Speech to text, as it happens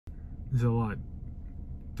is a lot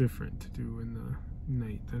different to do in the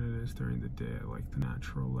night than it is during the day. I like the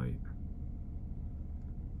natural light.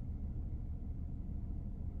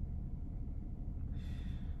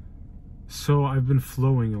 So I've been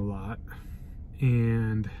flowing a lot,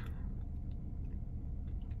 and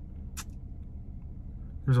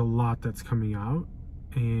there's a lot that's coming out,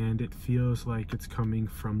 and it feels like it's coming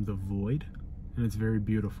from the void, and it's very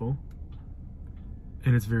beautiful,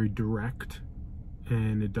 and it's very direct,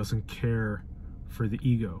 and it doesn't care for the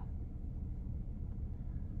ego.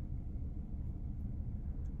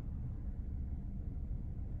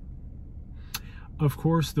 Of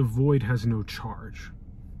course, the void has no charge.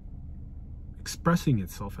 Expressing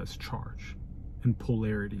itself as charge and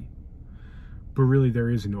polarity, but really there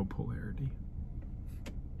is no polarity.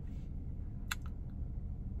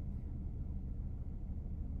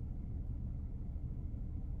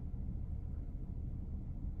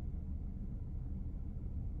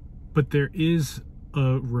 But there is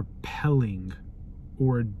a repelling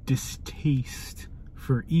or a distaste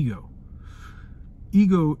for ego.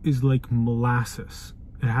 Ego is like molasses.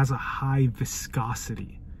 It has a high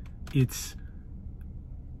viscosity. It's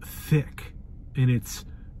thick, and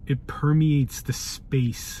it permeates the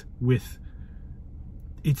space with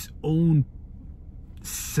its own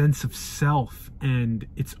sense of self and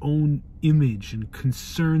its own image and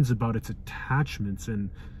concerns about its attachments and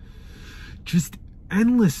just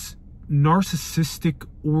endless narcissistic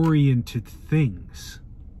oriented things.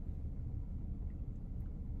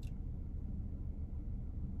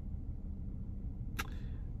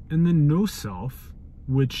 And then no self,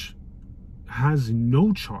 which has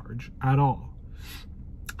no charge at all,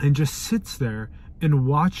 and just sits there and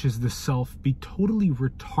watches the self be totally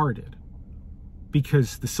retarded,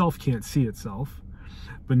 because the self can't see itself,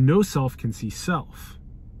 but no self can see self,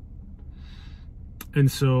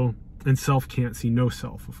 and self can't see no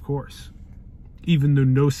self, of course, even though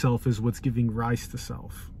no self is what's giving rise to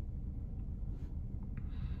self.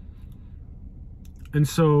 And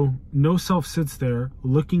so no self sits there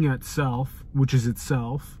looking at self, which is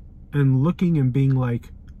itself, and looking and being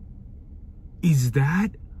like, is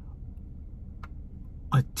that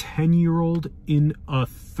a 10-year-old in a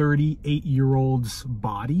 38-year-old's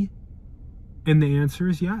body? And the answer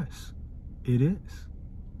is yes, it is.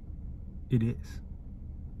 It is.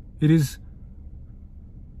 It is.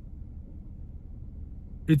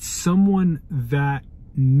 It's someone that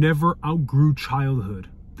never outgrew childhood,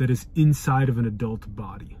 that is inside of an adult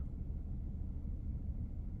body,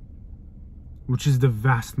 which is the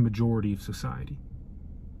vast majority of society.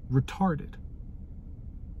 Retarded,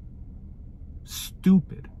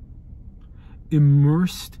 stupid,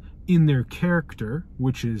 immersed in their character,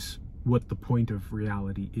 which is what the point of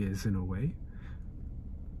reality is in a way,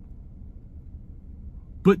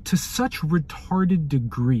 but to such retarded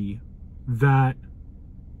degree that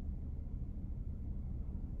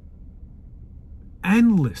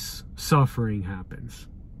endless suffering happens,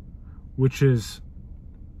 which is,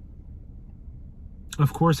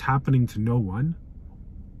 of course, happening to no one.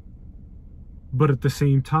 But at the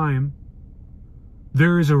same time,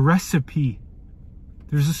 there is a recipe.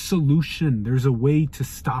 There's a solution. There's a way to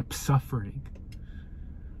stop suffering.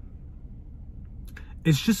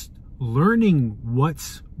 It's just learning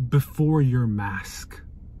what's before your mask.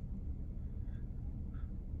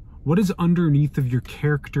 What is underneath of your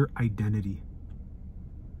character identity?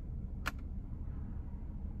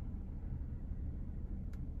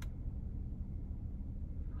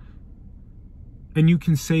 And you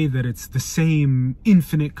can say that it's the same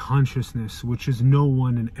infinite consciousness, which is no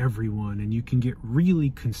one and everyone, and you can get really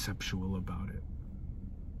conceptual about it.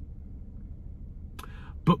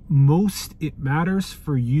 But most, it matters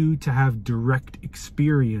for you to have direct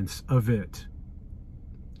experience of it,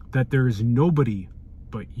 that there is nobody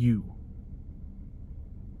but you.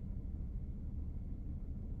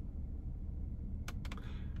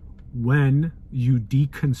 When you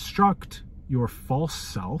deconstruct your false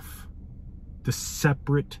self, the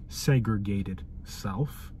separate, segregated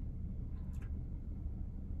self,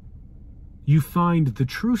 you find the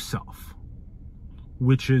true self,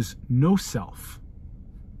 which is no self.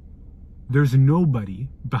 There's nobody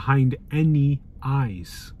behind any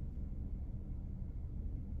eyes.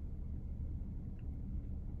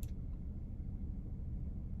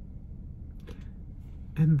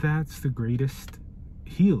 And that's the greatest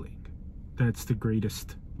healing. That's the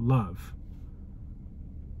greatest love.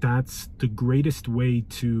 That's the greatest way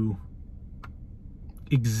to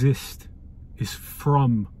exist, is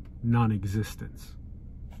from non-existence.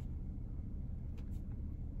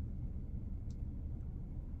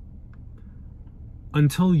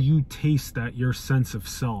 Until you taste that your sense of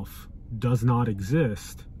self does not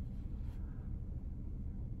exist,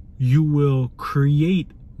 you will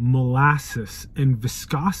create molasses and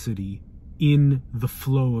viscosity in the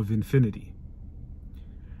flow of infinity.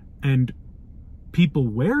 And people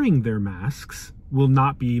wearing their masks will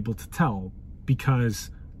not be able to tell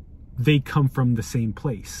because they come from the same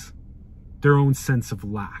place. Their own sense of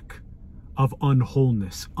lack, of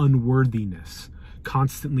unwholeness, unworthiness,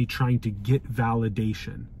 constantly trying to get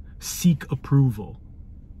validation, seek approval.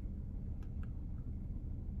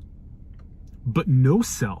 But no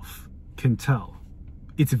self can tell.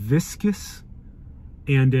 It's viscous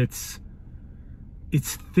and it's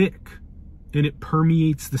thick, and it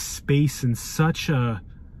permeates the space in such a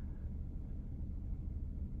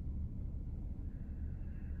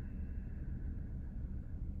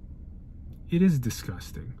it is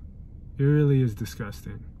disgusting. It really is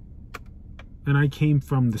disgusting. And I came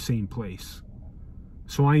from the same place.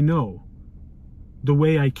 So I know the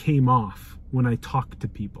way I came off when I talked to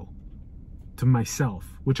people, to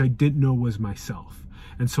myself, which I didn't know was myself.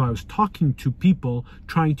 And so I was talking to people,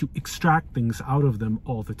 trying to extract things out of them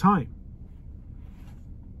all the time.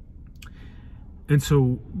 And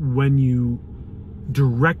so when you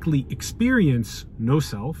directly experience no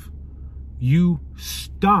self, you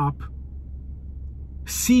stop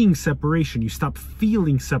seeing separation. You stop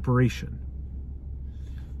feeling separation.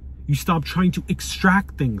 You stop trying to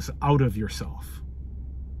extract things out of yourself.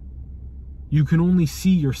 You can only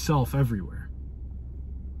see yourself everywhere.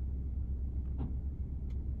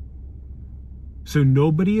 So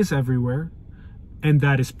nobody is everywhere, and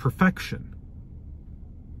that is perfection.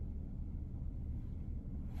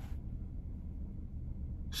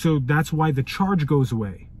 So that's why the charge goes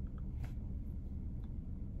away.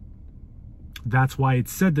 That's why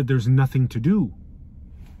it's said that there's nothing to do.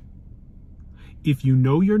 If you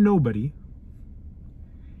know you're nobody,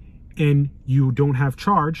 and you don't have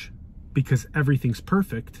charge because everything's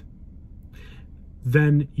perfect,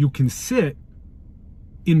 then you can sit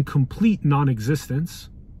in complete non-existence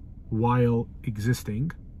while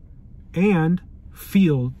existing and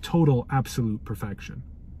feel total absolute perfection.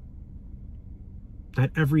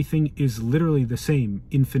 That everything is literally the same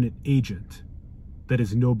infinite agent that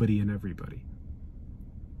is nobody and everybody.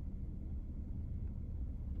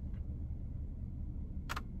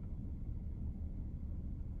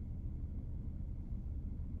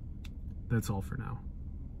 That's all for now.